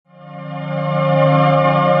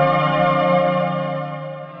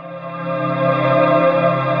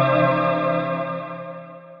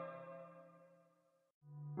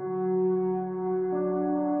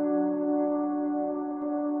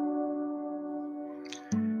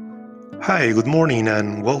Hi, good morning,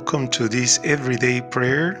 and welcome to this everyday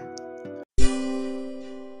prayer.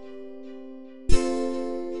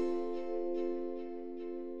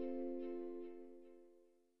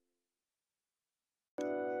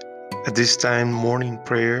 At this time, morning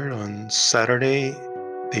prayer on Saturday,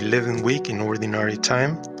 the 11th week in Ordinary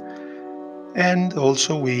Time. And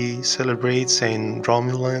also, we celebrate Saint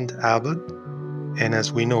Romuald Abbot. And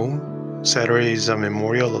as we know, Saturday is a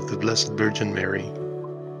memorial of the Blessed Virgin Mary.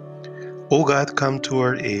 O God, come to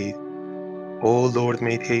our aid. O Lord,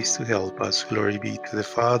 make haste to help us. Glory be to the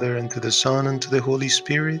Father, and to the Son, and to the Holy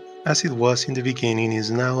Spirit, as it was in the beginning, is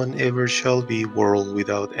now, and ever shall be, world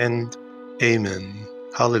without end. Amen.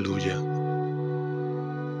 Hallelujah.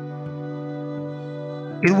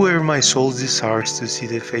 It were my soul's desires to see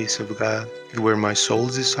the face of God. It were my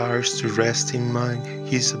soul's desires to rest in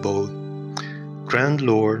his abode. Grant,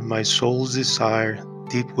 Lord, my soul's desire,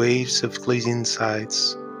 deep waves of pleasing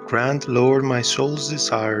sights. Grant, Lord, my soul's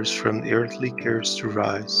desires from earthly cares to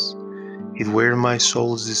rise. It were my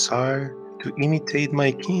soul's desire to imitate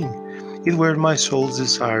my King. It were my soul's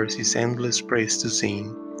desires his endless praise to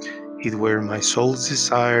sing. It were my soul's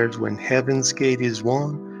desire when heaven's gate is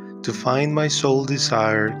won, to find my soul's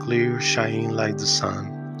desire clear shining like the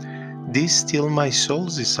sun. This still my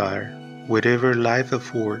soul's desire, whatever life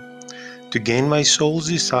afford, to gain my soul's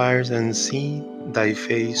desires and see thy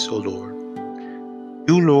face, O Lord.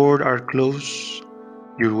 You, Lord, are close,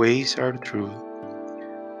 your ways are true.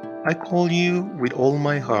 I call you with all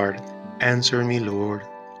my heart. Answer me, Lord.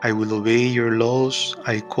 I will obey your laws.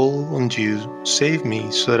 I call on you. Save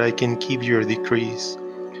me so that I can keep your decrees.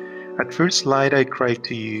 At first light I cry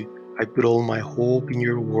to you. I put all my hope in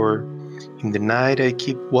your word. In the night I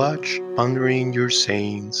keep watch, pondering your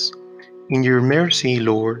sayings. In your mercy,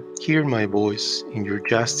 Lord, hear my voice. In your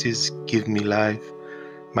justice, give me life.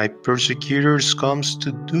 My persecutors comes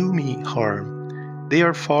to do me harm. They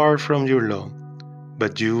are far from your law.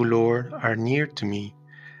 But you, Lord, are near to me,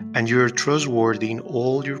 and you are trustworthy in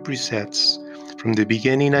all your precepts. From the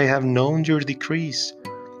beginning I have known your decrees.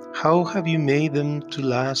 How have you made them to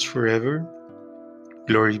last forever?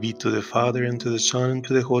 Glory be to the Father, and to the Son, and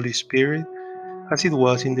to the Holy Spirit, as it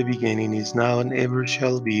was in the beginning, is now, and ever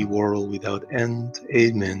shall be, world without end.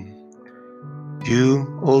 Amen.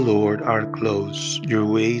 You, O Lord, are close, your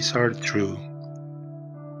ways are true.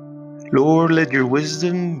 Lord, let your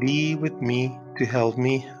wisdom be with me to help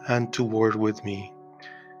me and to work with me.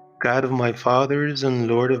 God of my fathers and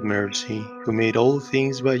Lord of mercy, who made all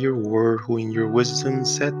things by your word, who in your wisdom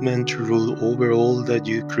set men to rule over all that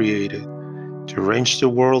you created, to arrange the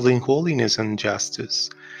world in holiness and justice,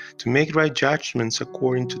 to make right judgments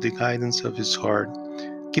according to the guidance of his heart.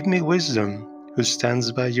 Give me wisdom, who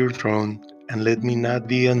stands by your throne, and let me not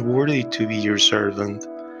be unworthy to be your servant.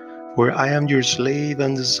 For I am your slave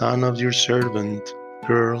and the son of your servant,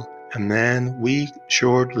 girl, a man weak,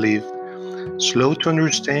 short-lived, slow to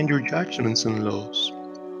understand your judgments and laws.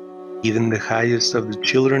 Even the highest of the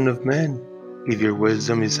children of men, if your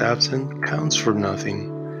wisdom is absent, counts for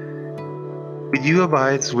nothing. With you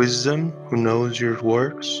abides wisdom, who knows your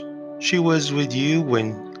works. She was with you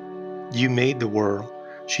when you made the world.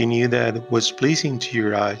 She knew that was pleasing to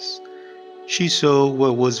your eyes. She saw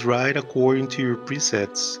what was right according to your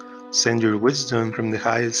precepts. Send your wisdom from the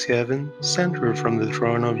highest heaven, send her from the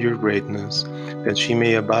throne of your greatness, that she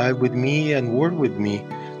may abide with me and work with me,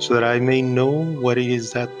 so that I may know what it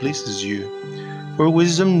is that pleases you. For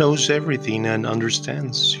wisdom knows everything and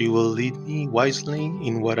understands. She will lead me wisely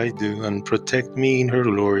in what I do and protect me in her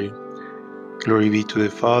glory. Glory be to the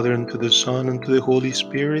Father, and to the Son, and to the Holy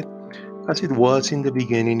Spirit, as it was in the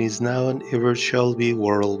beginning, is now, and ever shall be,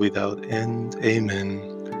 world without end.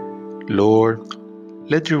 Amen. Lord,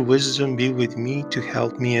 let your wisdom be with me to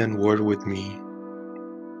help me and work with me.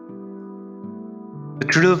 The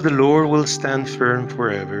truth of the Lord will stand firm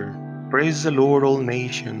forever. Praise the Lord, all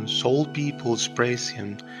nations, all peoples praise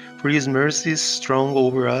him, for his mercy is strong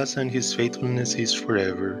over us, and his faithfulness is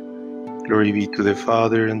forever. Glory be to the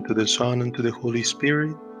Father, and to the Son, and to the Holy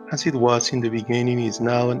Spirit, as it was in the beginning, is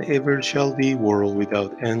now, and ever shall be, world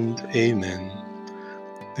without end. Amen.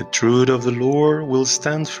 The truth of the Lord will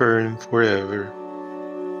stand firm forever.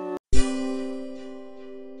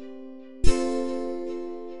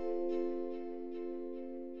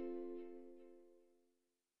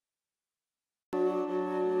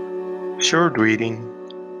 Short reading.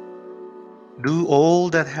 Do all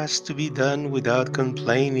that has to be done without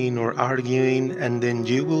complaining or arguing, and then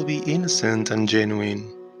you will be innocent and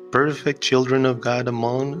genuine, perfect children of God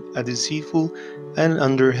among a deceitful and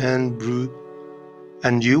underhand brood,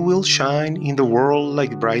 and you will shine in the world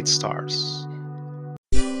like bright stars.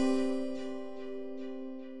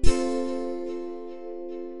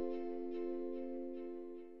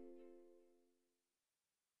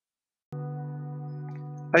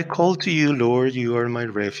 I call to you, Lord, you are my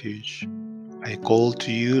refuge. I call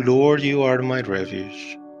to you, Lord, you are my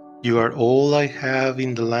refuge. You are all I have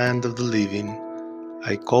in the land of the living.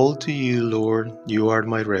 I call to you, Lord, you are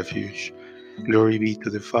my refuge. Glory be to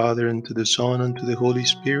the Father, and to the Son, and to the Holy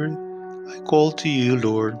Spirit. I call to you,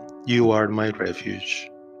 Lord, you are my refuge.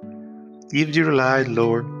 Give your light,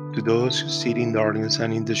 Lord, to those who sit in darkness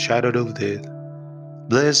and in the shadow of death.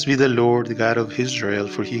 Blessed be the Lord, the God of Israel,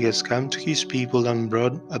 for he has come to his people and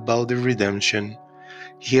brought about their redemption.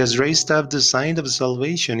 He has raised up the sign of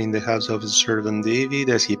salvation in the house of his servant David,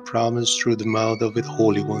 as he promised through the mouth of his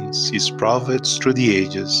holy ones, his prophets through the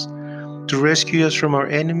ages, to rescue us from our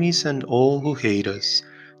enemies and all who hate us,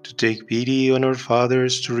 to take pity on our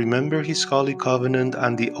fathers, to remember his holy covenant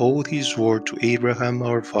and the oath he swore to Abraham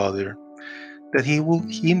our father, that he will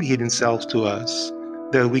him himself to us,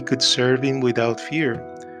 that we could serve him without fear,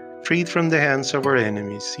 freed from the hands of our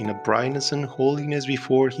enemies, in uprightness and holiness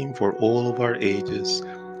before him for all of our ages.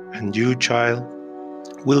 And you, child,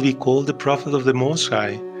 will be called the prophet of the Most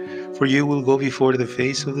High, for you will go before the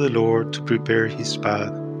face of the Lord to prepare his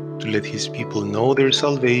path, to let his people know their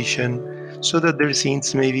salvation, so that their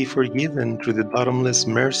sins may be forgiven through the bottomless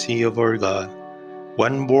mercy of our God.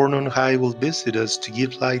 One born on high will visit us to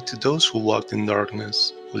give light to those who walk in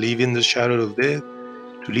darkness, who live in the shadow of death,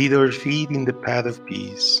 to lead our feet in the path of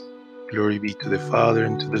peace. Glory be to the Father,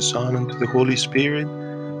 and to the Son, and to the Holy Spirit,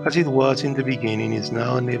 as it was in the beginning, is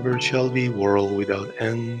now, and ever shall be, world without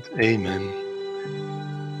end.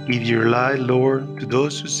 Amen. Give your light, Lord, to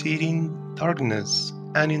those who sit in darkness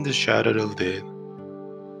and in the shadow of death.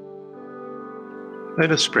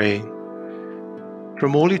 Let us pray.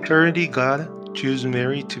 From all eternity, God chose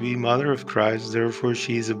Mary to be Mother of Christ. Therefore,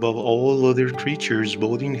 she is above all other creatures,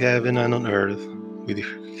 both in heaven and on earth. With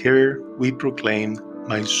her we proclaim,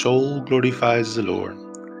 my soul glorifies the Lord.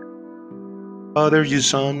 Father, your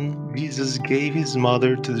Son, Jesus gave his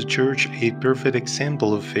mother to the Church a perfect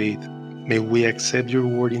example of faith. May we accept your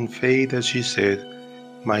word in faith, as she said,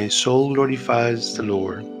 my soul glorifies the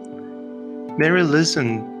Lord. Mary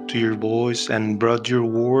listened to your voice and brought your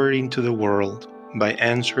word into the world. By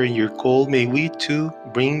answering your call, may we too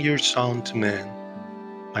bring your Son to man.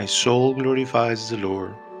 My soul glorifies the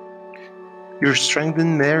Lord. You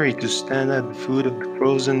strengthened Mary to stand at the foot of the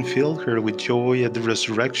cross and filled her with joy at the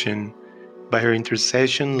resurrection. By her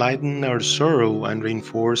intercession, lighten our sorrow and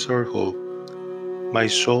reinforce our hope. My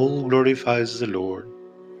soul glorifies the Lord.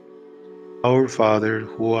 Our Father,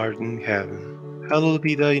 who art in heaven, hallowed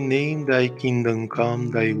be thy name, thy kingdom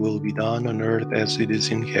come, thy will be done on earth as it is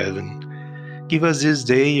in heaven. Give us this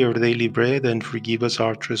day our daily bread, and forgive us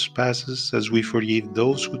our trespasses, as we forgive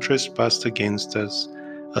those who trespass against us.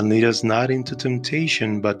 And lead us not into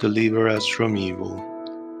temptation, but deliver us from evil.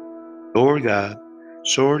 Lord God,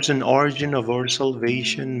 source and origin of our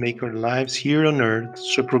salvation, make our lives here on earth,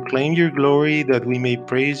 so proclaim your glory, that we may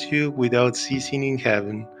praise you without ceasing in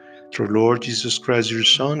heaven. Through Lord Jesus Christ, your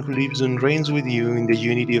Son, who lives and reigns with you in the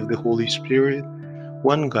unity of the Holy Spirit,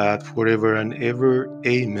 one God, forever and ever.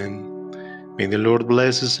 Amen. May the Lord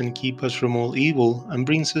bless us and keep us from all evil, and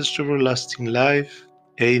brings us to everlasting life.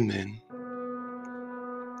 Amen.